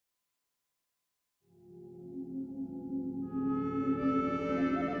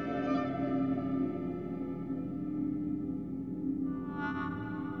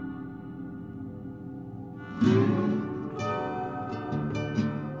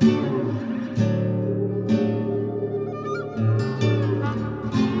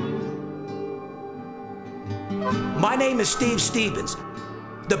name is Steve Stevens,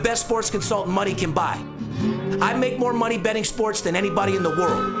 the best sports consultant money can buy. I make more money betting sports than anybody in the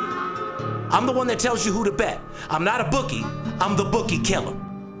world. I'm the one that tells you who to bet. I'm not a bookie, I'm the bookie killer.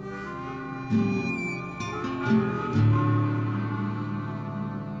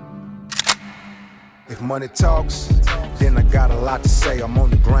 If money talks, then I got a lot to say. I'm on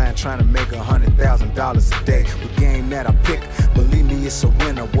the grind trying to make $100,000 a day. With game that I pick, believe me, it's a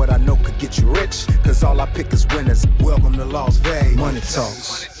winner. What I know could get you rich, cause all I pick is winners. Welcome to Las Vegas. Money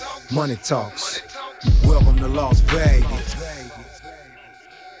talks, money talks. Welcome to Las Vegas.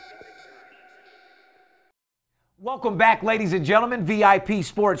 Welcome back, ladies and gentlemen, VIP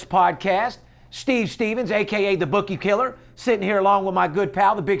Sports Podcast. Steve Stevens, a.k.a. the Bookie Killer, sitting here along with my good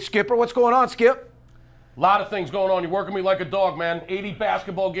pal, the Big Skipper. What's going on, Skip? A lot of things going on. You're working me like a dog, man. 80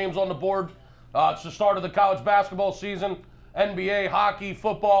 basketball games on the board. It's the start of the college basketball season. NBA, hockey,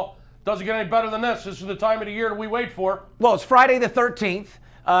 football. Doesn't get any better than this. This is the time of the year that we wait for. Well, it's Friday the 13th,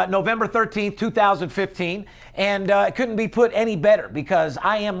 November 13th, 2015, and it couldn't be put any better because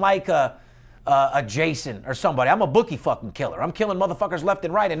I am like a Jason or somebody. I'm a bookie fucking killer. I'm killing motherfuckers left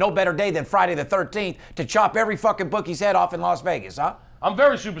and right, and no better day than Friday the 13th to chop every fucking bookie's head off in Las Vegas, huh? I'm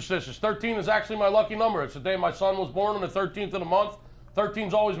very superstitious. 13 is actually my lucky number. It's the day my son was born on the 13th of the month.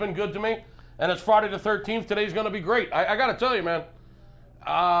 13's always been good to me. And it's Friday the 13th. Today's going to be great. I got to tell you, man,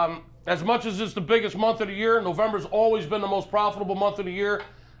 as much as it's the biggest month of the year, November's always been the most profitable month of the year,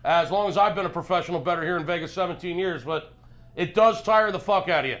 as long as I've been a professional bettor here in Vegas, 17 years. But it does tire the fuck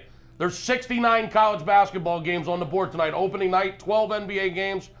out of you. There's 69 college basketball games on the board tonight. Opening night, 12 NBA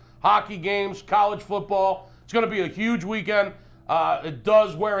games, hockey games, college football. It's going to be a huge weekend. It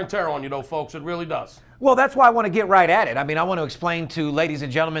does wear and tear on you, though, folks. It really does. Well, that's why I want to get right at it. I mean, I want to explain to ladies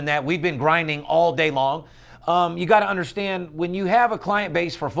and gentlemen that we've been grinding all day long. You got to understand, when you have a client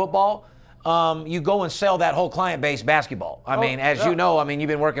base for football, you go and sell that whole client base basketball. I mean, as you know, you've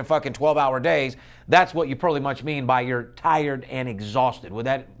been working fucking 12-hour days. That's what you pretty much mean by you're tired and exhausted. Would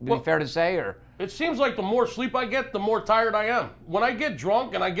that be fair to say, or? It seems like the more sleep I get, the more tired I am. When I get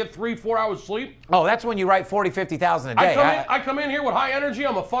drunk and I get 3-4 hours sleep. Oh, that's when you write 50,000 a day. I come in here with high energy.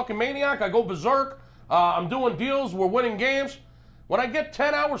 I'm a fucking maniac. I go berserk. I'm doing deals. We're winning games. When I get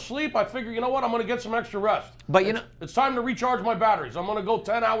 10 hours sleep, I figure, you know what? I'm going to get some extra rest. But it's time to recharge my batteries. I'm going to go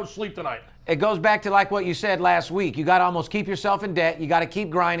 10 hours sleep tonight. It goes back to like what you said last week. You got to almost keep yourself in debt. You got to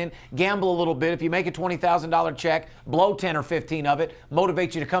keep grinding, gamble a little bit. If you make a $20,000 check, blow 10 or 15 of it,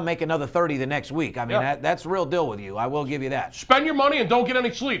 motivate you to come make another 30 the next week. I mean, that's the real deal with you. I will give you that. Spend your money and don't get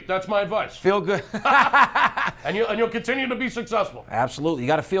any sleep. That's my advice. Feel good. and you'll continue to be successful. Absolutely. You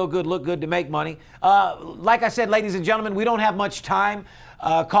got to feel good, look good to make money. Like I said, ladies and gentlemen, we don't have much time.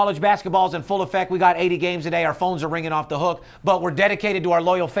 College basketball's in full effect. We got 80 games a day. Our phones are ringing off the hook, but we're dedicated to our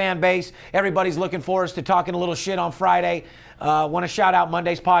loyal fan base. Everybody's looking for us to talking a little shit on Friday. Want to shout out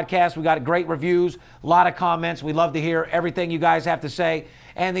Monday's podcast. We got great reviews, a lot of comments. We love to hear everything you guys have to say.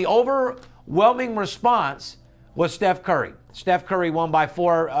 And the overwhelming response was Steph Curry. Steph Curry won by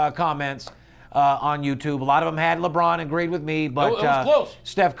 4 comments on YouTube. A lot of them had LeBron, agreed with me, but it was close.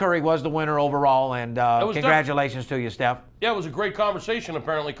 Steph Curry was the winner overall, and congratulations to you, Steph. Yeah, it was a great conversation,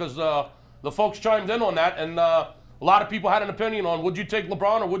 apparently, because the folks chimed in on that, and a lot of people had an opinion on would you take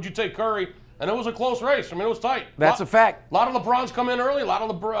LeBron or would you take Curry, and it was a close race. I mean, it was tight. That's a fact. A lot of LeBrons come in early. A lot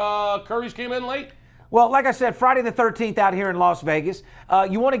of Currys came in late. Well, like I said, Friday the 13th out here in Las Vegas.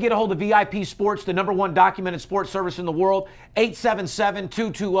 You want to get a hold of VIP Sports, the #1 documented sports service in the world,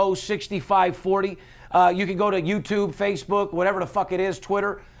 877-220-6540. You can go to YouTube, Facebook, whatever the fuck it is,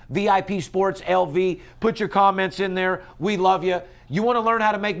 Twitter, VIP Sports LV. Put your comments in there. We love you. You want to learn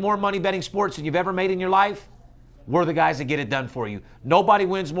how to make more money betting sports than you've ever made in your life? We're the guys that get it done for you. Nobody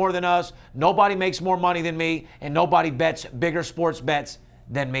wins more than us. Nobody makes more money than me. And nobody bets bigger sports bets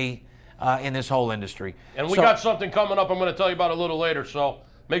than me. In this whole industry. And we got something coming up I'm going to tell you about a little later, so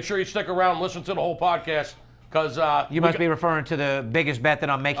make sure you stick around and listen to the whole podcast, because you must be referring to the biggest bet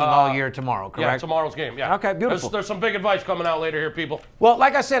that I'm making all year tomorrow, correct? Yeah, tomorrow's game, yeah. Okay, beautiful. There's some big advice coming out later here, people. Well,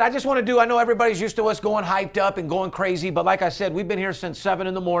 like I said, I just want to I know everybody's used to us going hyped up and going crazy, but like I said, we've been here since 7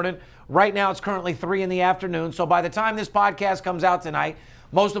 in the morning. Right now, it's currently 3 in the afternoon, so by the time this podcast comes out tonight,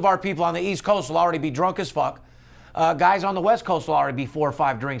 most of our people on the East Coast will already be drunk as fuck. Guys on the West Coast will already be 4 or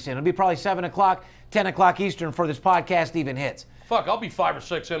 5 drinks in. It'll be probably 7 o'clock, 10 o'clock Eastern before this podcast even hits. Fuck, I'll be 5 or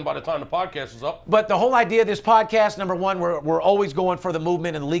 6 in by the time the podcast is up. But the whole idea of this podcast, #1, we're always going for the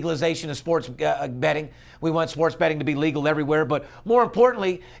movement and legalization of sports betting. We want sports betting to be legal everywhere. But more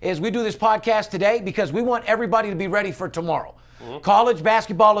importantly is we do this podcast today because we want everybody to be ready for tomorrow. College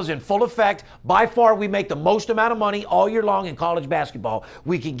basketball is in full effect. By far, we make the most amount of money all year long in college basketball.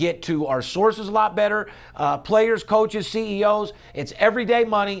 We can get to our sources a lot better, players, coaches, CEOs. It's everyday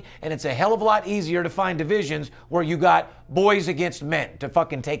money, and it's a hell of a lot easier to find divisions where you got boys against men, to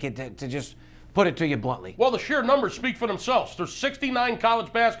fucking take it, to just put it to you bluntly. Well, the sheer numbers speak for themselves. There's 69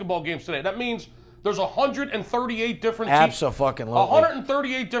 college basketball games today. That means there's 138 different teams. Abso-fucking-lutely.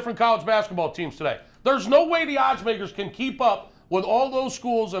 138 different college basketball teams today. There's no way the odds makers can keep up with all those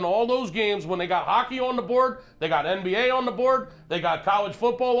schools and all those games when they got hockey on the board, they got NBA on the board, they got college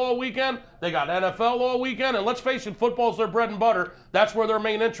football all weekend, they got NFL all weekend, and let's face it, football's their bread and butter. That's where their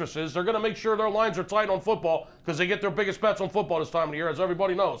main interest is. They're going to make sure their lines are tight on football because they get their biggest bets on football this time of the year, as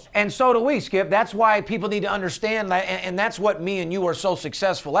everybody knows. And so do we, Skip. That's why people need to understand, and that's what me and you are so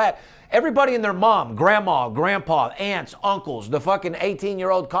successful at. Everybody and their mom, grandma, grandpa, aunts, uncles, the fucking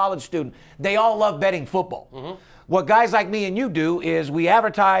 18-year-old college student, they all love betting football. What guys like me and you do is we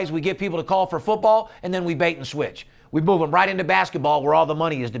advertise, we get people to call for football, and then we bait and switch. We move them right into basketball where all the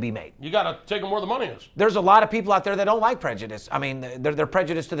money is to be made. You got to take them where the money is. There's a lot of people out there that don't like prejudice. I mean, they're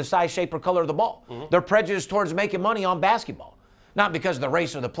prejudiced to the size, shape, or color of the ball. They're prejudiced towards making money on basketball. Not because of the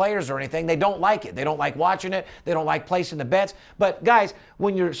race or the players or anything. They don't like it. They don't like watching it. They don't like placing the bets. But guys,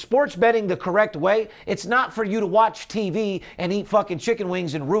 when you're sports betting the correct way, it's not for you to watch TV and eat fucking chicken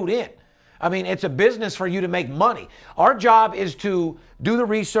wings and root in. I mean, it's a business for you to make money. Our job is to do the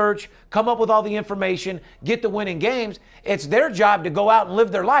research, come up with all the information, get the winning games. It's their job to go out and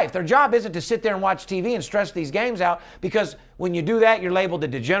live their life. Their job isn't to sit there and watch TV and stress these games out, because when you do that, you're labeled a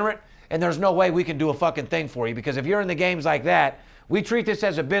degenerate, and there's no way we can do a fucking thing for you, because if you're in the games like that, we treat this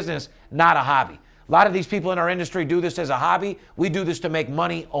as a business, not a hobby. A lot of these people in our industry do this as a hobby. We do this to make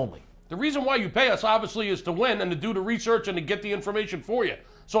money only. The reason why you pay us, obviously, is to win and to do the research and to get the information for you.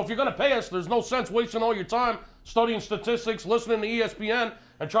 So if you're going to pay us, there's no sense wasting all your time studying statistics, listening to ESPN,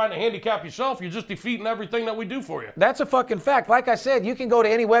 and trying to handicap yourself. You're just defeating everything that we do for you. That's a fucking fact. Like I said, you can go to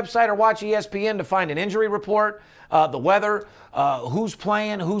any website or watch ESPN to find an injury report, the weather, who's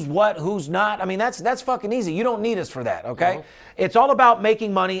playing, who's what, who's not. I mean, that's fucking easy. You don't need us for that, okay? It's all about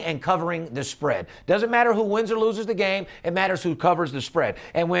making money and covering the spread. Doesn't matter who wins or loses the game. It matters who covers the spread.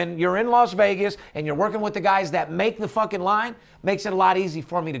 And when you're in Las Vegas and you're working with the guys that make the fucking line, makes it a lot easy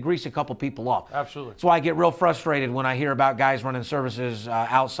for me to grease a couple people off. Absolutely. That's why I get real frustrated when I hear about guys running services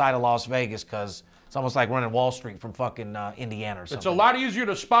outside of Las Vegas, because it's almost like running Wall Street from fucking Indiana or something. It's a lot easier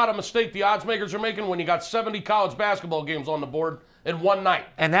to spot a mistake the odds makers are making when you got 70 college basketball games on the board in one night.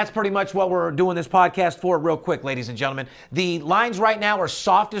 And that's pretty much what we're doing this podcast for. Real quick, ladies and gentlemen. The lines right now are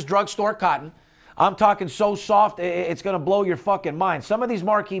soft as drugstore cotton. I'm talking so soft, it's going to blow your fucking mind. Some of these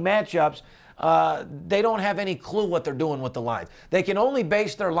marquee matchups, they don't have any clue what they're doing with the lines. They can only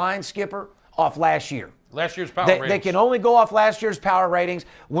base their line, Skipper, off last year. Last year's power ratings. They can only go off last year's power ratings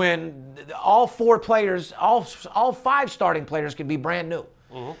when all four players, all five starting players can be brand new.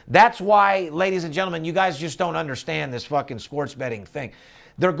 That's why, ladies and gentlemen, you guys just don't understand this fucking sports betting thing.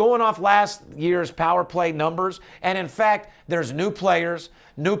 They're going off last year's power play numbers, and in fact, there's new players,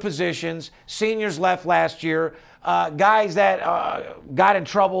 new positions, seniors left last year, guys that got in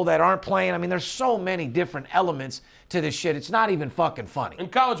trouble that aren't playing. I mean, there's so many different elements to this shit. It's not even fucking funny. In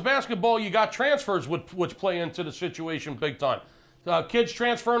college basketball, you got transfers which play into the situation big time. Kids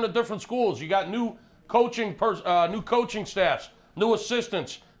transferring to different schools. You got new coaching staffs, new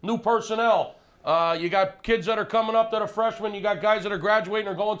assistants, new personnel. You got kids that are coming up that are freshmen. You got guys that are graduating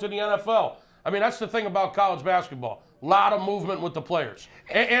or going to the NFL. I mean, that's the thing about college basketball. A lot of movement with the players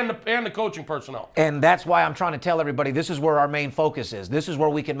and the coaching personnel. And that's why I'm trying to tell everybody this is where our main focus is. This is where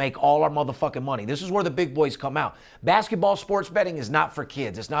we can make all our motherfucking money. This is where the big boys come out. Basketball sports betting is not for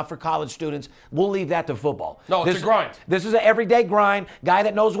kids. It's not for college students. We'll leave that to football. No, it's a grind. This is an everyday grind. Guy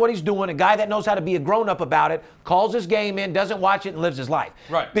that knows what he's doing, a guy that knows how to be a grown-up about it, calls his game in, doesn't watch it, and lives his life.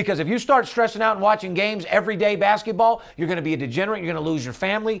 Right. Because if you start stressing out and watching games, everyday basketball, you're going to be a degenerate, you're going to lose your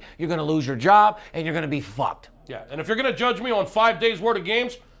family, you're going to lose your job, and you're going to be fucked. Yeah, and if you're going to judge me on 5 days' worth of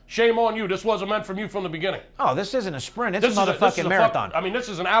games, shame on you. This wasn't meant for you from the beginning. Oh, this isn't a sprint. It's a motherfucking marathon. This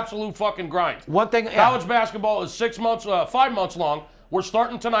is an absolute fucking grind. One thing, College basketball is 5 months long. We're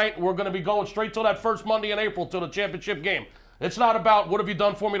starting tonight. We're going to be going straight till that first Monday in April till the championship game. It's not about what have you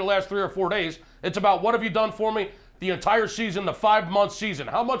done for me the last 3 or 4 days. It's about what have you done for me the entire season, the 5-month season.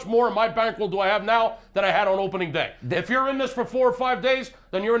 How much more in my bankroll do I have now than I had on opening day? If you're in this for 4 or 5 days,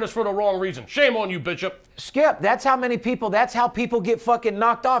 then you're in this for the wrong reason. Shame on you, Bishop. Skip, that's how people get fucking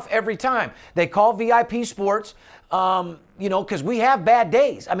knocked off every time. They call VIP Sports, because we have bad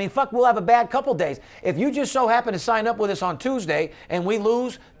days. I mean, we'll have a bad couple days. If you just so happen to sign up with us on Tuesday and we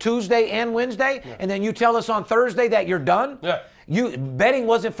lose Tuesday and Wednesday, and then you tell us on Thursday that you're done, Betting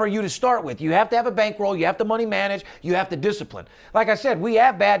wasn't for you to start with. You have to have a bankroll. You have to money manage. You have to discipline. Like I said, we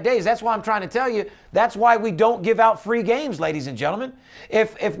have bad days. That's why I'm trying to tell you. That's why we don't give out free games, ladies and gentlemen.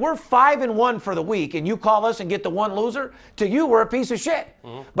 If we're 5-1 for the week and you call us and get the one loser, to you we're a piece of shit.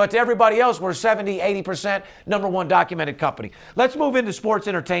 But to everybody else, we're 70, 80% number one documented company. Let's move into sports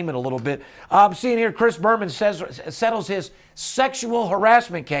entertainment a little bit. I'm seeing here Chris Berman settles his sexual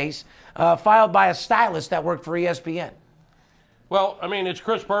harassment case filed by a stylist that worked for ESPN. Well, I mean, it's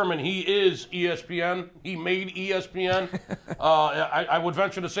Chris Berman. He is ESPN. He made ESPN. I would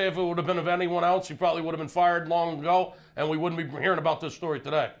venture to say if it would have been of anyone else, he probably would have been fired long ago, and we wouldn't be hearing about this story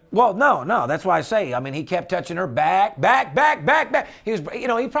today. Well, no. That's why I say, I mean, he kept touching her back. He was,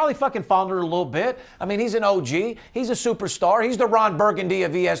 he probably fucking fondled her a little bit. I mean, he's an OG. He's a superstar. He's the Ron Burgundy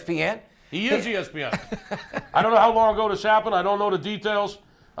of ESPN. He is ESPN. I don't know how long ago this happened. I don't know the details.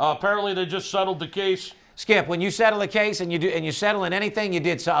 Apparently, they just settled the case. Skip, when you settle a case and you settle in anything, you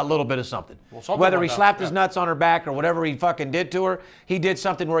did a little bit of something. Well, something whether like he that, slapped his nuts on her back or whatever he fucking did to her, he did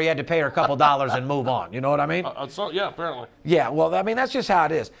something where he had to pay her a couple dollars and move on. You know what I mean? Yeah, apparently. Yeah, well, I mean, that's just how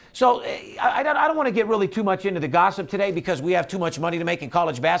it is. So I don't want to get really too much into the gossip today because we have too much money to make in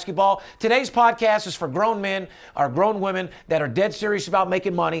college basketball. Today's podcast is for grown men or grown women that are dead serious about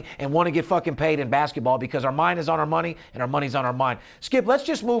making money and want to get fucking paid in basketball because our mind is on our money and our money's on our mind. Skip, let's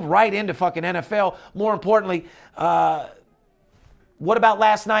just move right into fucking NFL. More importantly, what about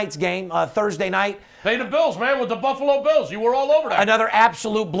last night's game, Thursday night? Pay the bills, man, with the Buffalo Bills. You were all over that. Another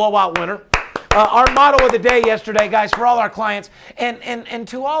absolute blowout winner. Our motto of the day yesterday, guys, for all our clients, and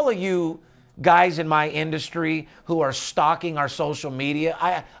to all of you guys in my industry who are stalking our social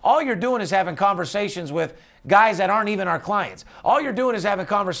media, all you're doing is having conversations with guys that aren't even our clients. All you're doing is having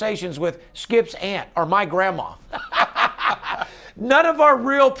conversations with Skip's aunt or my grandma. None of our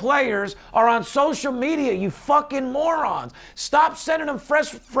real players are on social media, you fucking morons. Stop sending them fresh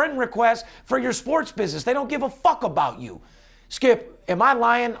friend requests for your sports business. They don't give a fuck about you. Skip, am I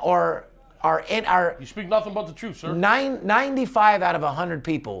lying or You speak nothing but the truth, sir. 95 out of 100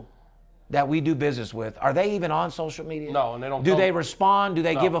 people that we do business with, are they even on social media? No, and they don't. Do they respond? Do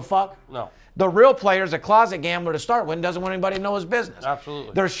they give a fuck? No. The real player's a closet gambler to start with and doesn't want anybody to know his business.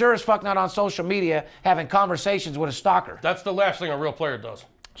 Absolutely. They're sure as fuck not on social media having conversations with a stalker. That's the last thing a real player does.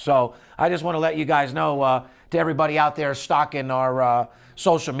 So I just want to let you guys know, to everybody out there stalking our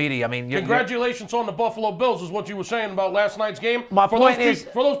social media. I mean, congratulations on the Buffalo Bills is what you were saying about last night's game. My point is,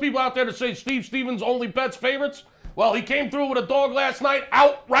 for those people out there that say Steve Stevens only bets favorites, well, he came through with a dog last night,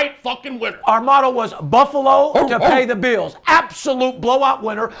 outright fucking winner. Our motto was Buffalo to pay the bills. Absolute blowout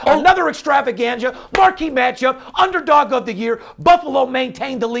winner. Another extravaganza, marquee matchup, underdog of the year. Buffalo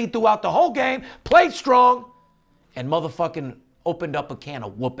maintained the lead throughout the whole game, played strong, and motherfucking opened up a can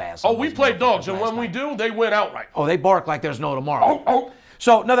of whoop ass. Oh, we play dogs, and when we do, they win outright. Oh, they bark like there's no tomorrow.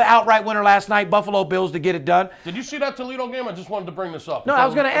 So another outright winner last night, Buffalo Bills to get it done. Did you see that Toledo game? I just wanted to bring this up. No, I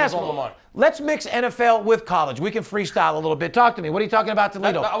was going to ask. Let's mix NFL with college. We can freestyle a little bit. Talk to me. What are you talking about,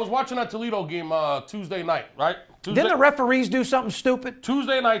 Toledo? I was watching that Toledo game Tuesday night, right? Didn't the referees do something stupid?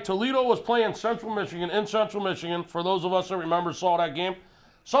 Tuesday night, Toledo was playing Central Michigan in Central Michigan. For those of us that remember, saw that game.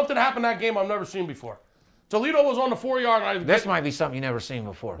 Something happened that game I've never seen before. Toledo was on the 4-yard line. This might be something you've never seen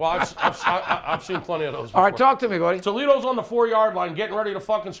before. Well, I've seen plenty of those before. All right, talk to me, buddy. Toledo's on the 4-yard line getting ready to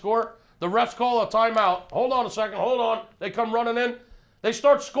fucking score. The refs call a timeout. Hold on a second. Hold on. They come running in. They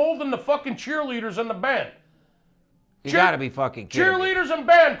start scolding the fucking cheerleaders and the band. You got to be fucking kidding me. Cheerleaders and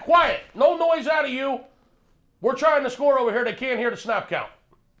band, quiet. No noise out of you. We're trying to score over here. They can't hear the snap count.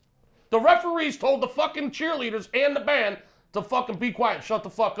 The referees told the fucking cheerleaders and the band to fucking be quiet, shut the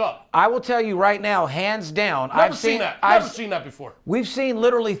fuck up. I will tell you right now, hands down, Never seen that before. We've seen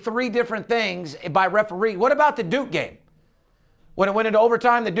literally 3 different things by referee. What about the Duke game? When it went into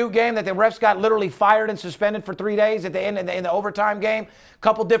overtime, the Duke game, that the refs got literally fired and suspended for 3 days at the end in the overtime game.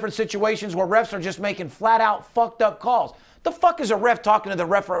 Couple different situations where refs are just making flat out fucked up calls. The fuck is a ref talking to the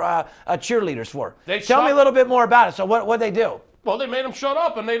cheerleaders for? Tell me a little bit more about it. So what'd they do? Well, they made them shut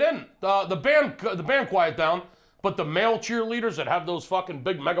up, and they didn't. The band quiet down. But the male cheerleaders that have those fucking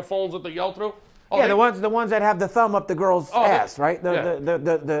big megaphones that they yell through. The ones that have the thumb up the girl's ass, right?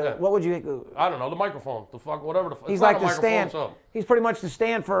 What would you? I don't know, the microphone, the fuck, whatever. He's like the stand. He's pretty much the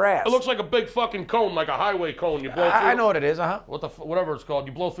stand for her ass. It looks like a big fucking cone, like a highway cone. You blow through. I know what it is, whatever it's called.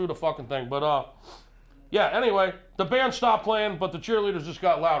 You blow through the fucking thing. But yeah. Anyway, the band stopped playing, but the cheerleaders just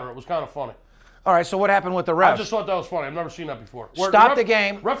got louder. It was kind of funny. All right, so what happened with the refs? I just thought that was funny. I've never seen that before. Stop the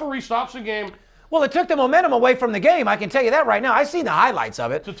game. Referee stops the game. Well, it took the momentum away from the game. I can tell you that right now. I seen the highlights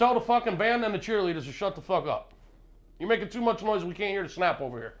of it. To tell the fucking band and the cheerleaders to shut the fuck up. You're making too much noise. We can't hear the snap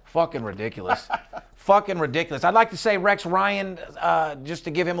over here. Fucking ridiculous. Fucking ridiculous. I'd like to say Rex Ryan, just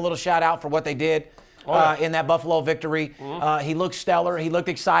to give him a little shout out for what they did in that Buffalo victory. He looked stellar. He looked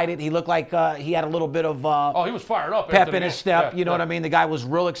excited. He looked like he had a little bit of he was fired up. pep in his step. You know what I mean? The guy was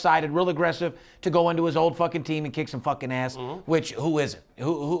real excited, real aggressive to go into his old fucking team and kick some fucking ass, which who isn't?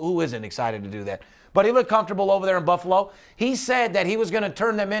 Who isn't excited to do that? But he looked comfortable over there in Buffalo. He said that he was going to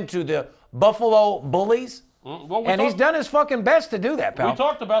turn them into the Buffalo Bullies. He's done his fucking best to do that, pal. We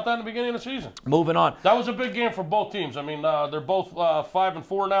talked about that in the beginning of the season. Moving on. That was a big game for both teams. I mean, they're both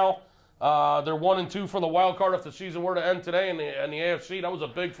 5-4 now. They're 1-2 for the wild card if the season were to end today in the AFC. That was a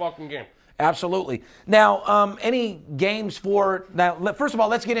big fucking game. Absolutely. Now, any games for now? First of all,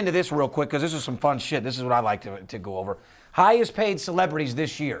 let's get into this real quick because this is some fun shit. This is what I like to go over. Highest paid celebrities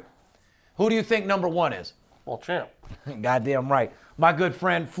this year. Who do you think number one is? Well, champ. Goddamn right. My good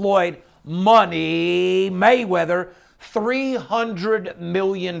friend Floyd Money Mayweather, $300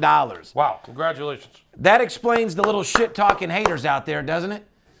 million. Wow, congratulations. That explains the little shit-talking haters out there, doesn't it?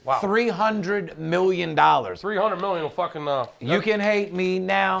 Wow. $300 million. $300 million will fucking... you can hate me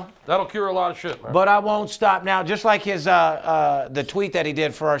now. That'll cure a lot of shit, man. But I won't stop now. Just like his the tweet that he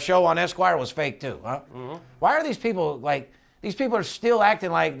did for our show on Esquire was fake too, huh? Why are these people like... These people are still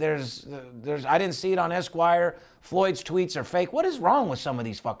acting like there's I didn't see it on Esquire. Floyd's tweets are fake. What is wrong with some of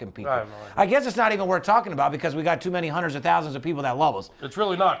these fucking people? I have no idea. I guess it's not even worth talking about because we got too many hundreds of thousands of people that love us. It's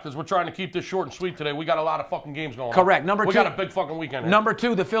really not because we're trying to keep this short and sweet today. We got a lot of fucking games going on. Correct. Number two. We got a big fucking weekend here. Number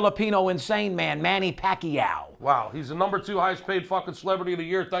two, the Filipino insane man, Manny Pacquiao. Wow, he's the number 2 highest paid fucking celebrity of the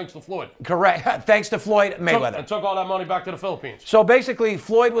year thanks to Floyd. Correct. Thanks to Floyd Mayweather. And took all that money back to the Philippines. So basically,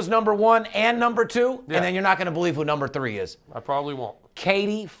 Floyd was number 1 and number 2, Yeah. and then you're not going to believe who number 3 is. I probably won't.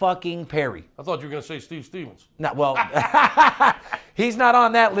 Katy fucking Perry. I thought you were going to say Steve Stevens. No, well, he's not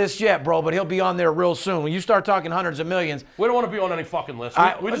on that list yet, bro, but he'll be on there real soon. When you start talking hundreds of millions. We don't want to be on any fucking list.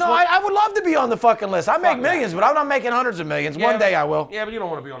 I would love to be on the fucking list. I make millions, but I'm not making hundreds of millions. One day I will. Yeah, but you don't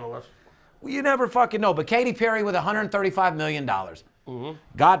want to be on the list. You never fucking know. But Katy Perry with $135 million.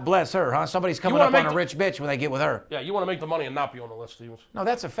 God bless her, huh? Somebody's coming up on a rich bitch when they get with her. Yeah, you want to make the money and not be on the list, Stevens. No,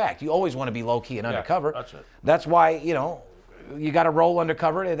 that's a fact. You always want to be low-key and undercover. That's it. That's why, you got to roll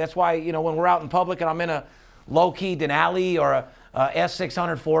undercover. That's why, when we're out in public and I'm in a low-key Denali or a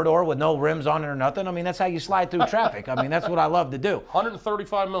S600 four-door with no rims on it or nothing, I mean, that's how you slide through traffic. I mean, that's what I love to do.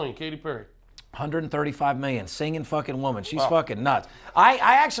 $135 million, Katy Perry. $135 million, singing fucking woman. She's fucking nuts. I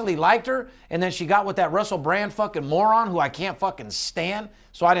actually liked her, and then she got with that Russell Brand fucking moron who I can't fucking stand,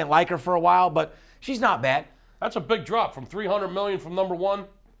 so I didn't like her for a while, but she's not bad. That's a big drop from $300 million from number 1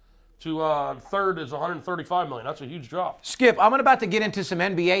 to third is $135 million. That's a huge drop. Skip, I'm about to get into some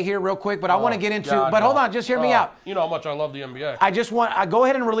NBA here real quick, but I want to get into, hold on, just hear me out. You know how much I love the NBA. I go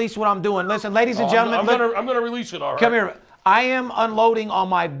ahead and release what I'm doing. Listen, ladies and gentlemen. I'm going to release it, all right. Come here. I am unloading on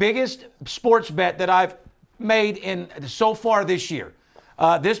my biggest sports bet that I've made in so far this year.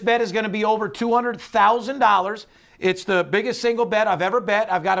 This bet is going to be over $200,000. It's the biggest single bet I've ever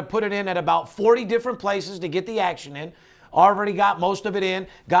bet. I've got to put it in at about 40 different places to get the action in. Already got most of it in,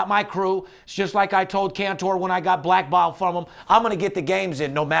 got my crew. It's just like I told Cantor when I got blackballed from him. I'm going to get the games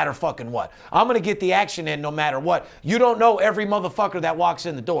in no matter fucking what. I'm going to get the action in no matter what. You don't know every motherfucker that walks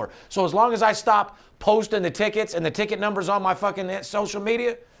in the door. So as long as I stop posting the tickets and the ticket numbers on my fucking social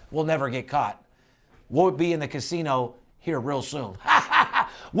media, we'll never get caught. We'll be in the casino here real soon.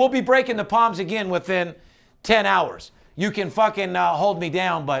 We'll be breaking the palms again within 10 hours. You can fucking hold me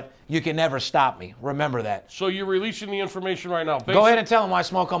down, but you can never stop me. Remember that. So you're releasing the information right now. Go ahead and tell him why I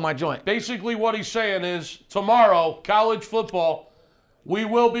smoke on my joint. Basically what he's saying is tomorrow, college football, we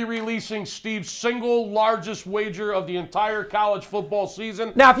will be releasing Steve's single largest wager of the entire college football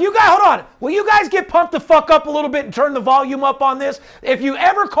season. Now, if you guys, hold on. Will you guys get pumped the fuck up a little bit and turn the volume up on this? If you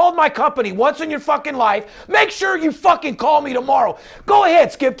ever called my company once in your fucking life, make sure you fucking call me tomorrow. Go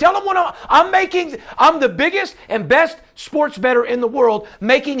ahead, Skip. Tell them what I'm the biggest and best sports bettor in the world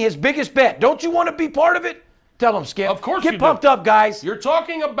making his biggest bet. Don't you want to be part of it? Tell them, Skip. Of course Get pumped up, guys. You're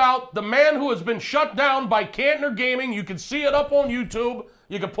talking about the man who has been shut down by Cantner Gaming. You can see it up on YouTube.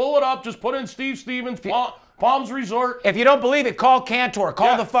 You can pull it up. Just put in Steve Stevens, Palms Resort. If you don't believe it, call Cantor.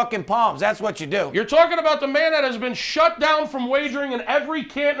 Call the fucking Palms. That's what you do. You're talking about the man that has been shut down from wagering in every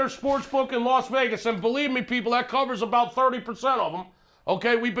Cantner sportsbook in Las Vegas. And believe me, people, that covers about 30% of them.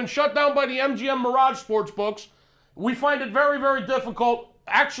 Okay, we've been shut down by the MGM Mirage sportsbooks. We find it very, very difficult.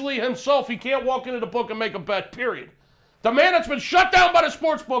 Actually, himself, he can't walk into the book and make a bet, period. The man that's been shut down by the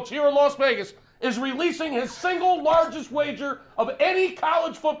sports books here in Las Vegas is releasing his single largest wager of any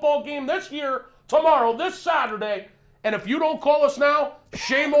college football game this year, tomorrow, this Saturday, And if you don't call us now,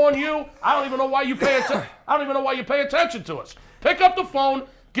 shame on you. I don't even know why you pay attention to us. Pick up the phone,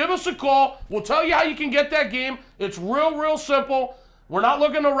 give us a call. We'll tell you how you can get that game. It's real simple. We're not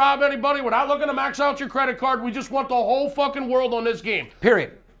looking to rob anybody. We're not looking to max out your credit card. We just want the whole fucking world on this game.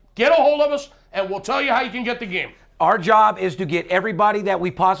 Period. Get a hold of us, and we'll tell you how you can get the game. Our job is to get everybody that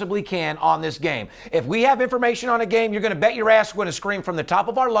we possibly can on this game. If we have information on a game, you're going to bet your ass we're going to scream from the top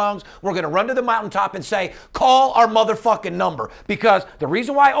of our lungs. We're going to run to the mountaintop and say, call our motherfucking number. Because the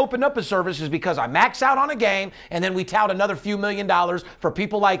reason why I opened up a service is because I max out on a game and then we tout another few $1 million for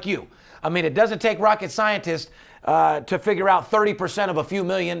people like you. I mean, it doesn't take rocket scientists to figure out 30% of a few $1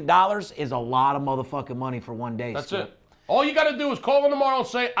 million is a lot of motherfucking money for one day. That's it. All you got to do is call in tomorrow and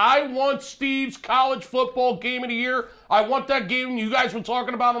say, I want Steve's college football game of the year. I want that game you guys were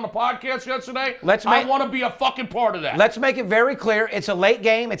talking about on the podcast yesterday. I want to be a fucking part of that. Let's make it very clear. It's a late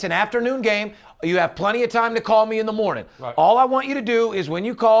game. It's an afternoon game. You have plenty of time to call me in the morning. Right. All I want you to do is when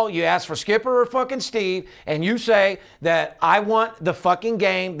you call, you ask for Skipper or fucking Steve, and you say that I want the fucking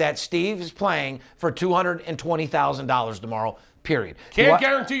game that Steve is playing for $220,000 tomorrow. Period. Can't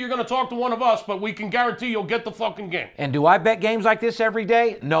guarantee you're going to talk to one of us, but we can guarantee you'll get the fucking game. And do I bet games like this every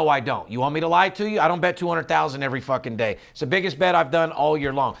day? No, I don't. You want me to lie to you? I don't bet $200,000 every fucking day. It's the biggest bet I've done all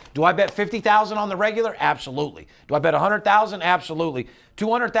year long. Do I bet $50,000 on the regular? Absolutely. Do I bet $100,000? Absolutely.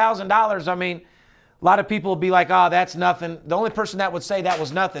 $200,000, I mean, a lot of people will be like, oh, that's nothing. The only person that would say that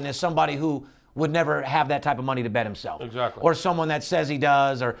was nothing is somebody who would never have that type of money to bet himself. Exactly. Or someone that says he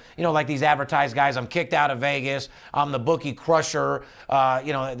does, or, you know, like these advertised guys, I'm kicked out of Vegas, I'm the bookie crusher,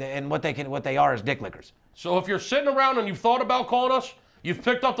 you know, and what they are is dick lickers. So if you're sitting around and you've thought about calling us, you've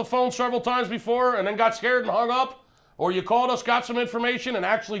picked up the phone several times before and then got scared and hung up, or you called us, got some information, and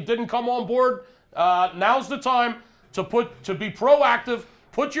actually didn't come on board, now's the time to be proactive,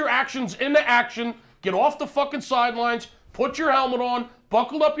 put your actions into action, get off the fucking sidelines, put your helmet on,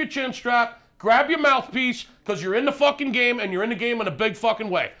 buckle up your chin strap, grab your mouthpiece, because you're in the fucking game, and you're in the game in a big fucking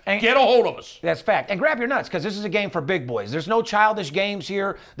way. And get a hold of us. That's fact. And grab your nuts, because this is a game for big boys. There's no childish games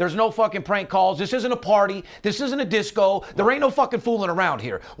here. There's no fucking prank calls. This isn't a party. This isn't a disco. There ain't no fucking fooling around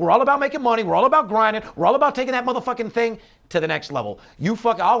here. We're all about making money. We're all about grinding. We're all about taking that motherfucking thing to the next level.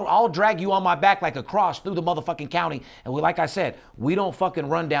 I'll drag you on my back like a cross through the motherfucking county. And like I said, we don't fucking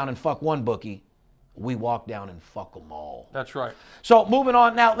run down and fuck one bookie. We walk down and fuck them all. That's right. So moving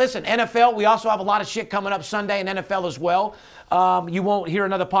on now, listen, NFL, we also have a lot of shit coming up Sunday in NFL as well. You won't hear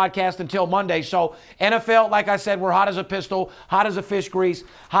another podcast until Monday. So NFL, like I said, we're hot as a pistol, hot as a fish grease,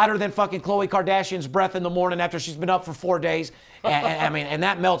 hotter than fucking Khloe Kardashian's breath in the morning after she's been up for 4 days. And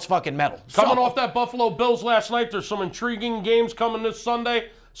that melts fucking metal. Coming off that Buffalo Bills last night, there's some intriguing games coming this Sunday.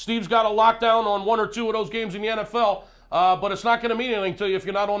 Steve's got a lockdown on 1 or 2 of those games in the NFL. But it's not going to mean anything to you if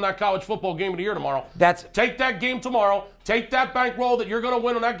you're not on that college football game of the year tomorrow. Take that game tomorrow. Take that bankroll that you're going to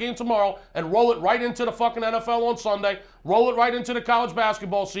win on that game tomorrow and roll it right into the fucking NFL on Sunday. Roll it right into the college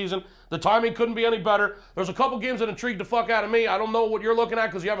basketball season. The timing couldn't be any better. There's a couple games that intrigued the fuck out of me. I don't know what you're looking at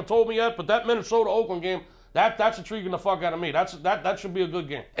because you haven't told me yet, but that Minnesota-Oakland game, that's intriguing the fuck out of me. That should be a good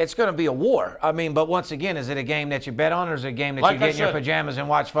game. It's going to be a war. I mean, but once again, is it a game that you bet on, or is it a game that you get in your pajamas and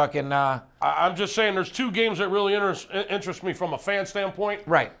watch fucking... I'm just saying there's 2 games that really interest me from a fan standpoint.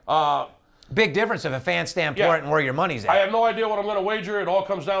 Right. Big difference of a fan standpoint and where your money's at. I have no idea what I'm going to wager. It all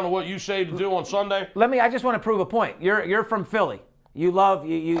comes down to what you say to do on Sunday. I just want to prove a point. You're from Philly. You love...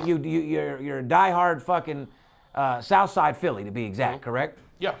 You're a diehard fucking South Side Philly, to be exact, correct?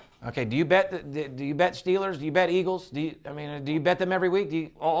 Yeah. Okay, do you bet Steelers? Do you bet Eagles? Do you bet them every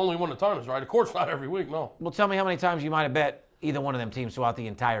week? Only when the time is right. Of course not every week, no. Well, tell me how many times you might have bet either one of them teams throughout the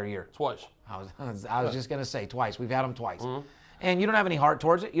entire year. Twice. I was just going to say twice. We've had them twice. Mm-hmm. And you don't have any heart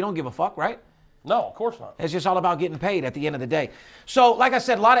towards it. You don't give a fuck, right? No, of course not. It's just all about getting paid at the end of the day. So, like I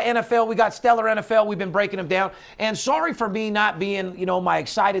said, a lot of NFL. We got stellar NFL. We've been breaking them down. And sorry for me not being, my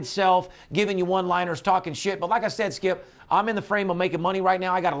excited self, giving you one-liners, talking shit. But like I said, Skip, I'm in the frame of making money right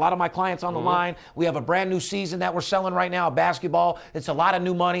now. I got a lot of my clients on the line. We have a brand new season that we're selling right now, basketball. It's a lot of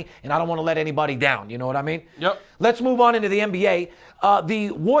new money, and I don't want to let anybody down. You know what I mean? Yep. Let's move on into the NBA.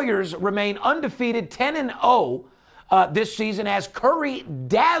 The Warriors remain undefeated, 10-0 this season as Curry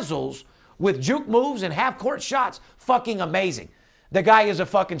dazzles with juke moves and half-court shots. Fucking amazing. The guy is a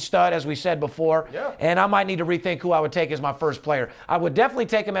fucking stud, as we said before. Yeah. And I might need to rethink who I would take as my first player. I would definitely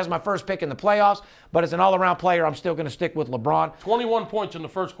take him as my first pick in the playoffs, but as an all-around player, I'm still going to stick with LeBron. 21 points in the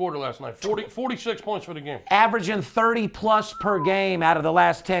first quarter last night. 46 points for the game. Averaging 30-plus per game out of the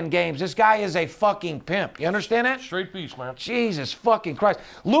last 10 games. This guy is a fucking pimp. You understand that? Straight beast, man. Jesus fucking Christ.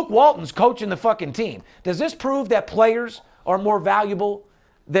 Luke Walton's coaching the fucking team. Does this prove that players are more valuable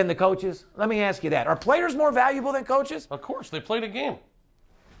than the coaches? Let me ask you that. Are players more valuable than coaches? Of course, they played a game.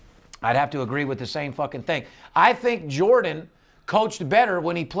 I'd have to agree with the same fucking thing. I think Jordan coached better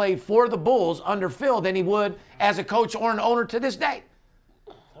when he played for the Bulls under Phil than he would as a coach or an owner to this day.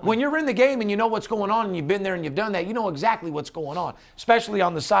 When you're in the game and you know what's going on and you've been there and you've done that, you know exactly what's going on, especially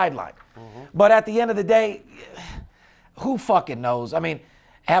on the sideline. But at the end of the day, who fucking knows? I mean,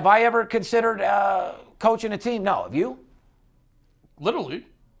 have I ever considered coaching a team? No. Have you? Literally.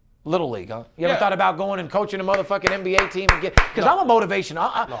 Little League, huh? You ever Yeah. thought about going and coaching a motherfucking NBA team and get? Because I'm a motivation.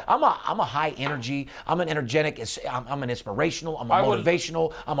 I'm a high energy. I'm an energetic. I'm an inspirational. I'm a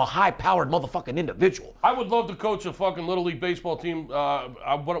motivational. I'm a high powered motherfucking individual. I would love to coach a fucking Little League baseball team.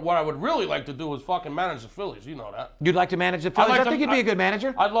 What I would really like to do is fucking manage the Phillies. You know that. You'd like to manage the Phillies? I think you'd be a good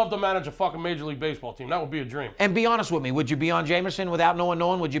manager. I'd love to manage a fucking Major League Baseball team. That would be a dream. And be honest with me. Would you be on Jamerson without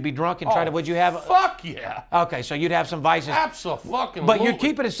knowing? Would you be drunk and try to? Would you have? Fuck yeah. Okay, so you'd have some vices. Absolutely. But you'd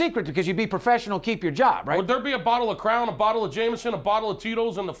keep it a secret because you'd be professional, keep your job, right? Would there be a bottle of Crown, a bottle of Jameson, a bottle of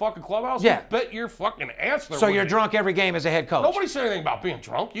Tito's in the fucking clubhouse? Yeah. You bet your fucking ass there So would you're be. drunk every game as a head coach. Nobody said anything about being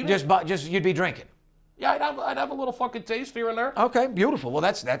drunk. You didn't. Just you'd be drinking. Yeah, I'd have a little fucking taste here and there. Okay, beautiful. Well,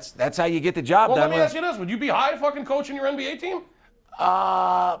 that's how you get the job Well, done. let me ask you this: would you be high fucking coaching your NBA team?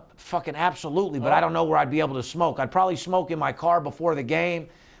 Fucking absolutely, but I don't know where I'd be able to smoke. I'd probably smoke in my car before the game.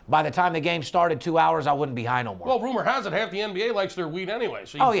 By the time the game started, 2 hours, I wouldn't be high no more. Well, rumor has it half the NBA likes their weed anyway,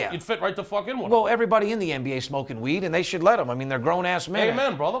 so you'd fit right the fuck in with Well, everybody in the NBA smoking weed, and they should let them. I mean, they're grown-ass men.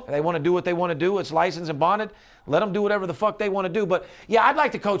 Amen, brother. They want to do what they want to do. It's licensed and bonded. Let them do whatever the fuck they want to do. But, yeah, I'd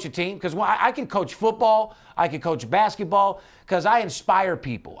like to coach a team because I can coach football. I can coach basketball because I inspire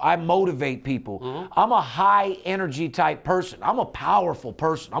people. I motivate people. I'm a high-energy type person. I'm a powerful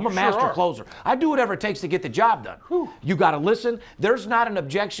person. I'm a master closer. I do whatever it takes to get the job done. You got to listen. There's not an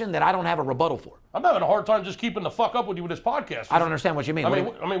objection that I don't have a rebuttal for. I'm having a hard time just keeping the fuck up with you with this podcast. I don't understand what you mean. I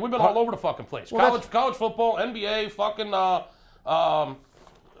mean, we've been all over the fucking place. College football, NBA, fucking.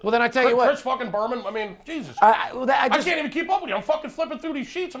 Well, then I tell you what. Chris fucking Berman. I mean, Jesus. I can't even keep up with you. I'm fucking flipping through these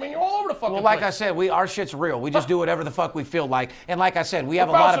sheets. I mean, you're all over the fucking Well, like place. I said, our shit's real. We just do whatever the fuck we feel like. And like I said, we have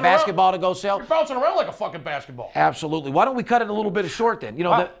a lot of basketball to go sell. You're bouncing around like a fucking basketball. Absolutely. Why don't we cut it a little bit short then? You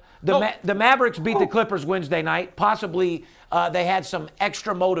know, the Mavericks beat the Clippers Wednesday night. Possibly they had some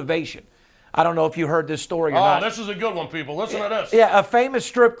extra motivation. I don't know if you heard this story or not. Oh, this is a good one, people. Listen to this. Yeah, a famous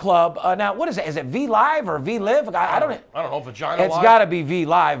strip club. Now, what is it? Is it V Live or V Live? I don't know. Vagina It's Live? got to be V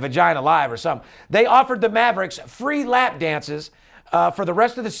Live, Vagina Live or something. They offered the Mavericks free lap dances for the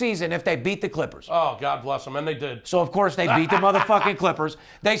rest of the season if they beat the Clippers. Oh, God bless them. And they did. So, of course, they beat the motherfucking Clippers.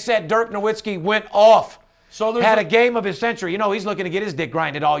 They said Dirk Nowitzki went off. So had a game of his century. You know, he's looking to get his dick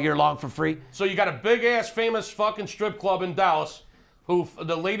grinded all year long for free. So you got a big-ass famous fucking strip club in Dallas who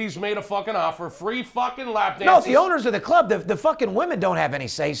the ladies made a fucking offer, free fucking lap dances. No, the owners of the club, the fucking women don't have any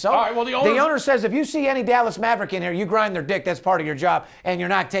say-so. All right, well, the owner says if you see any Dallas Maverick in here, you grind their dick, that's part of your job, and you're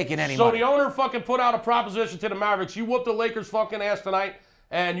not taking any money. So the owner fucking put out a proposition to the Mavericks. You whooped the Lakers fucking ass tonight,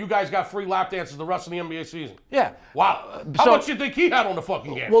 and you guys got free lap dances the rest of the NBA season. Yeah. Wow. How much do you think he had on the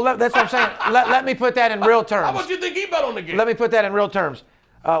fucking game? Well, that's what I'm saying. let me put that in real terms. How much do you think he bet on the game? Let me put that in real terms.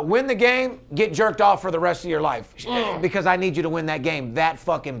 Win the game, get jerked off for the rest of your life. Because I need you to win that game that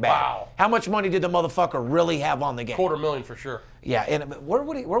fucking bad. Wow. How much money did the motherfucker really have on the game? $250,000 for sure. Yeah, and where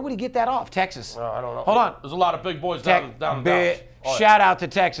would he get that off? Texas. I don't know. Hold on. There's a lot of big boys down Dallas. Shout out to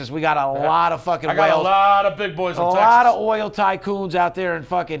Texas. We got a lot of fucking I got whales. a lot of big boys in Texas. A lot of oil tycoons out there in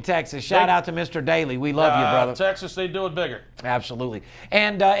fucking Texas. Shout out to Mr. Daly. We love you, brother. Texas, they do it bigger. Absolutely.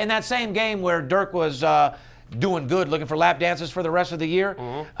 And in that same game where Dirk was doing good, looking for lap dances for the rest of the year,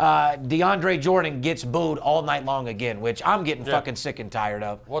 DeAndre Jordan gets booed all night long again, which I'm getting fucking sick and tired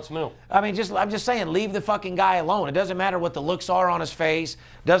of. What's new? I mean, I'm just saying, leave the fucking guy alone. It doesn't matter what the looks are on his face.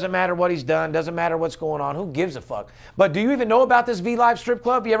 Doesn't matter what he's done. Doesn't matter what's going on. Who gives a fuck? But do you even know about this V Live strip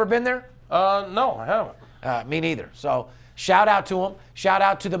club? You ever been there? No, I haven't. Me neither. So shout out to him. Shout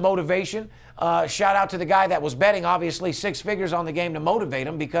out to the motivation. Shout out to the guy that was betting, obviously, 6 figures on the game to motivate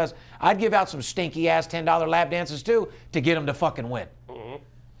him, because I'd give out some stinky-ass $10 lap dances, too, to get him to fucking win.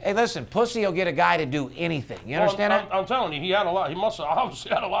 Hey, listen, pussy will get a guy to do anything. You understand that? I'm telling you, he had a lot. He must have obviously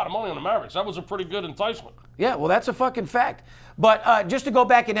had a lot of money on the Mavericks. That was a pretty good enticement. Yeah, well, that's a fucking fact. But just to go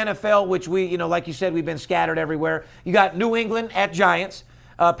back in NFL, which we, like you said, we've been scattered everywhere. You got New England at Giants.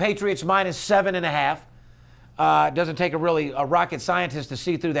 Patriots -7.5. Doesn't take a rocket scientist to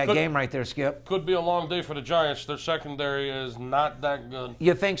see through that game right there, Skip. Could be a long day for the Giants. Their secondary is not that good.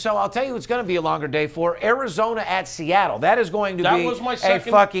 You think so? I'll tell you it's going to be a longer day for Arizona at Seattle. That is going to be a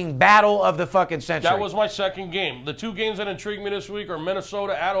fucking battle of the fucking century. That was my second game. The 2 games that intrigued me this week are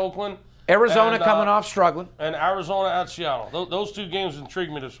Minnesota at Oakland Arizona coming off struggling. And Arizona at Seattle. Those two games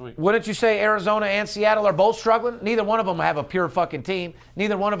intrigue me this week. Wouldn't you say Arizona and Seattle are both struggling? Neither one of them have a pure fucking team.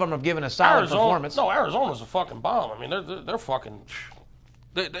 Neither one of them have given a solid performance. No, Arizona's a fucking bomb. I mean, they're fucking.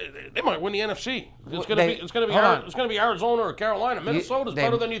 They might win the NFC. It's gonna be Arizona or Carolina. Minnesota's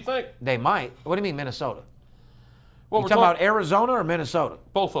better than you think. They might. What do you mean Minnesota? Well, you talking about Arizona or Minnesota?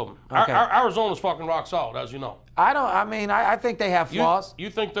 Both of them. Okay. Arizona's fucking rock solid, as you know. I think they have flaws. You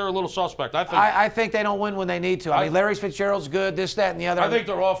think they're a little suspect. I think they don't win when they need to. I mean, Larry Fitzgerald's good, this, that, and the other. I think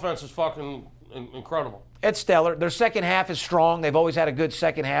their offense is fucking incredible. It's stellar. Their second half is strong. They've always had a good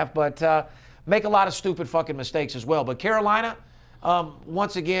second half, but make a lot of stupid fucking mistakes as well. But Carolina,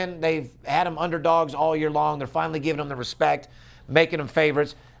 once again, they've had them underdogs all year long. They're finally giving them the respect, making them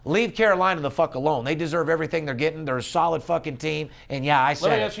favorites. Leave Carolina the fuck alone. They deserve everything they're getting. They're a solid fucking team. And yeah, I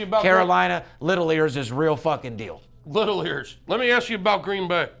said it. Carolina, Little Ears is real fucking deal. Little Ears. Let me ask you about Green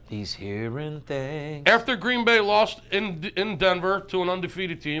Bay. He's hearing things. After Green Bay lost in Denver to an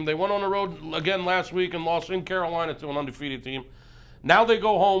undefeated team, they went on the road again last week and lost in Carolina to an undefeated team. Now they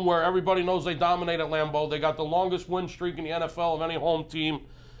go home where everybody knows they dominate at Lambeau. They got the longest win streak in the NFL of any home team.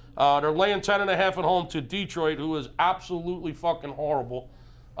 They're laying 10.5 at home to Detroit, who is absolutely fucking horrible.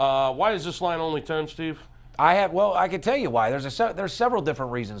 Why is this line only 10, Steve? I can tell you why. There's several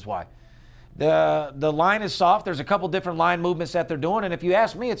different reasons why. The line is soft. There's a couple different line movements that they're doing, and if you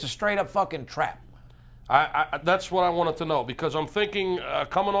ask me, it's a straight up fucking trap. That's what I wanted to know, because I'm thinking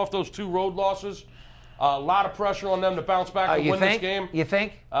coming off those two road losses, a lot of pressure on them to bounce back and win this game. You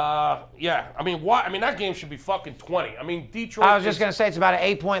think? Yeah. I mean, why? I mean, that game should be fucking 20. I mean, Detroit. I was just going to say it's about an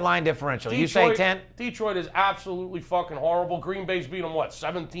 8-point line differential. You say 10? Detroit is absolutely fucking horrible. Green Bay's beat them,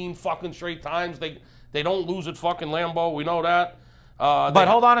 17 fucking straight times. They don't lose at fucking Lambeau. We know that. But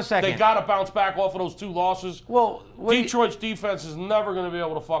hold on a second. They got to bounce back off of those two losses. Well, Detroit's defense is never going to be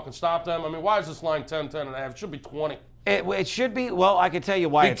able to fucking stop them. I mean, why is this line 10.5? It should be 20. It should be. Well, I can tell you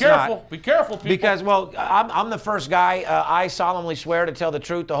why it's not. Be careful, people. Because, well, I'm the first guy. I solemnly swear to tell the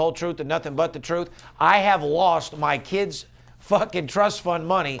truth, the whole truth, and nothing but the truth. I have lost my kids' fucking trust fund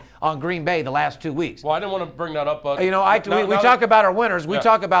money on Green Bay the last 2 weeks. Well, I didn't want to bring that up, but we talk about our winners. We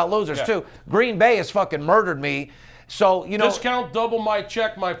talk about losers too. Green Bay has fucking murdered me. So, discount, double my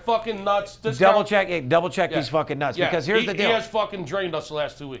check, my fucking nuts. Double check these fucking nuts. Yeah. Because here's the deal. He has fucking drained us the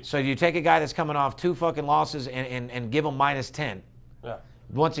last 2 weeks. So you take a guy that's coming off 2 fucking losses and give him -10. Yeah.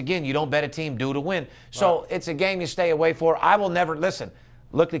 Once again, you don't bet a team due to win. So It's a game you stay away for. I will never, listen,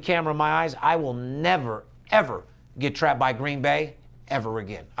 look the camera in my eyes. I will never, ever get trapped by Green Bay ever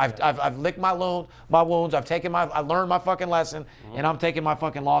again. I've licked my wounds. I learned my fucking lesson, and I'm taking my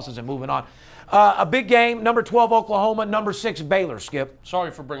fucking losses and moving on. A big game, number 12 Oklahoma, number 6 Baylor, Skip.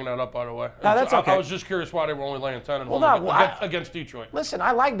 Sorry for bringing that up, by the way. No, that's okay. I was just curious why they were only laying 10 against Detroit. Listen,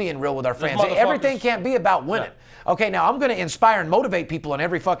 I like being real with our fans. Everything can't be about winning. Yeah. Okay, now I'm going to inspire and motivate people on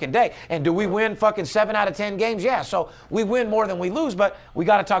every fucking day. And do we win fucking 7 out of 10 games? Yeah, so we win more than we lose, but we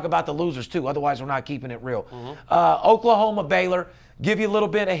got to talk about the losers too. Otherwise, we're not keeping it real. Oklahoma, Baylor, give you a little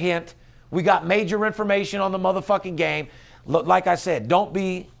bit of hint. We got major information on the motherfucking game. Look, like I said, don't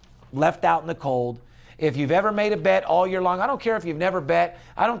be left out in the cold. If you've ever made a bet all year long, I don't care if you've never bet.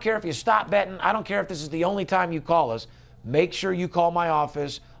 I don't care if you stop betting. I don't care if this is the only time you call us. Make sure you call my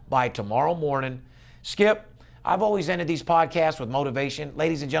office by tomorrow morning. Skip, I've always ended these podcasts with motivation.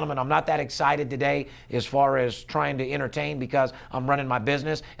 Ladies and gentlemen, I'm not that excited today as far as trying to entertain because I'm running my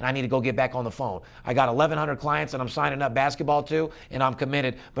business and I need to go get back on the phone. I got 1,100 clients that I'm signing up basketball to, and I'm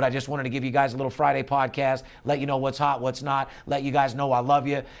committed. But I just wanted to give you guys a little Friday podcast, let you know what's hot, what's not, let you guys know I love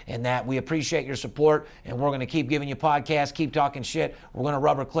you and that we appreciate your support, and we're going to keep giving you podcasts, keep talking shit. We're going to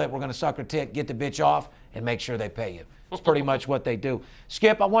rubber clip, we're going to sucker tick, get the bitch off, and make sure they pay you. It's pretty much what they do.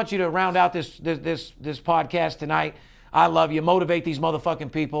 Skip, I want you to round out this podcast tonight. I love you. Motivate these motherfucking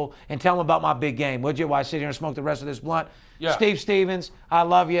people and tell them about my big game, would you? While I sit here and smoke the rest of this blunt. Yeah. Steve Stevens, I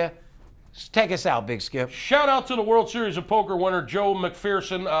love you. Take us out, Big Skip. Shout out to the World Series of Poker winner, Joe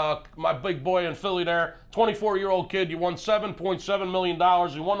McPherson, my big boy in Philly there. 24-year-old kid. You won $7.7 million.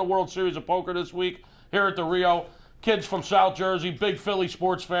 You won the World Series of Poker this week here at the Rio. Kids from South Jersey, big Philly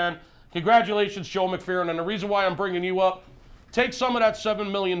sports fan. Congratulations, Joe McPherson. And the reason why I'm bringing you up, take some of that $7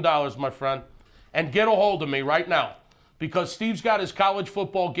 million, my friend, and get a hold of me right now. Because Steve's got his college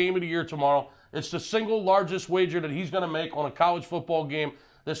football game of the year tomorrow. It's the single largest wager that he's going to make on a college football game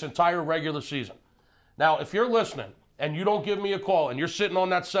this entire regular season. Now, if you're listening and you don't give me a call and you're sitting on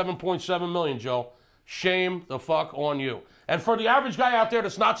that $7.7 million, Joe, shame the fuck on you. And for the average guy out there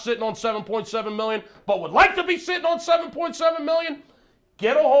that's not sitting on $7.7 million but would like to be sitting on $7.7 million,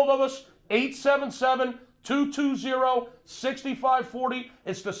 get a hold of us, 220-6540.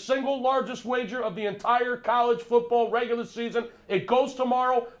 It's the single largest wager of the entire college football regular season. It goes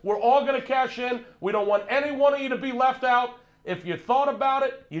tomorrow. We're all going to cash in. We don't want any one of you to be left out. If you thought about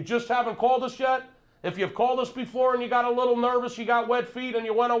it, you just haven't called us yet. If you've called us before and you got a little nervous, you got wet feet and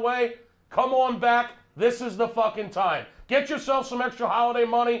you went away, come on back. This is the fucking time. Get yourself some extra holiday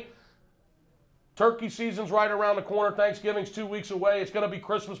money. Turkey season's right around the corner. Thanksgiving's 2 weeks away. It's going to be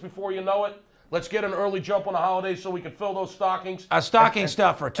Christmas before you know it. Let's get an early jump on the holidays so we can fill those stockings. A stocking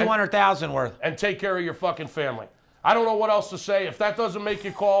stuffer, 200,000 worth. And take care of your fucking family. I don't know what else to say. If that doesn't make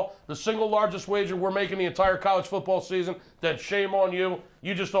you call the single largest wager we're making the entire college football season, then shame on you.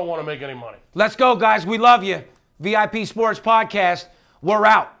 You just don't want to make any money. Let's go, guys. We love you. VIP Sports Podcast. We're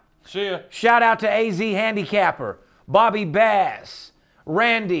out. See ya. Shout out to AZ Handicapper, Bobby Bass,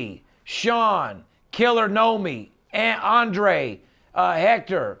 Randy, Sean, Killer Nomi, Andre,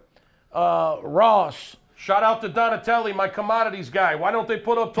 Hector, Ross. Shout out to Donatelli, my commodities guy. Why don't they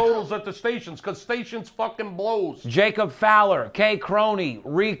put up totals at the stations? Because stations fucking blows. Jacob Fowler, Kay Croney,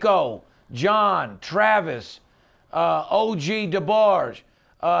 Rico, John, Travis, OG DeBarge,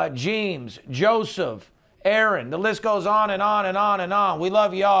 James, Joseph, Aaron. The list goes on and on and on and on. We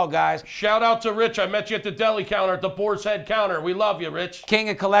love you all, guys. Shout out to Rich. I met you at the deli counter, at the Boar's Head counter. We love you, Rich. King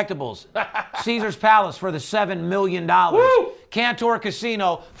of Collectibles. Caesar's Palace for the $7 million. Woo! Cantor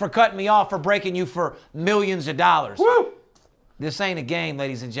Casino for cutting me off for breaking you for millions of dollars. Woo! This ain't a game,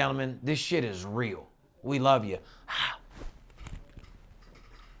 ladies and gentlemen. This shit is real. We love you.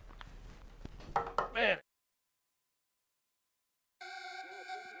 Man.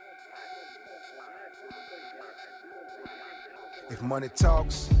 If money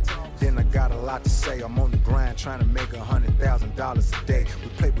talks, then I got a lot to say. I'm on the grind trying to make $100,000 a day. We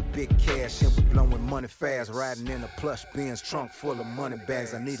play with big cash and we blowing money fast. Riding in a plush Benz trunk full of money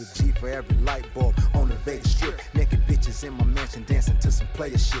bags. I need a G for every light bulb on the Vegas Strip. Naked bitches in my mansion dancing to some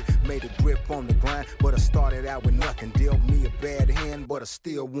player shit. Made a grip on the grind, but I started out with nothing. Dealt me a bad hand, but I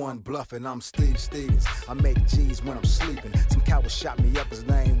still won bluffing. I'm Steve Stevens. I make G's when I'm sleeping. Some cowards shot me up as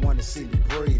they ain't want to see me breathe.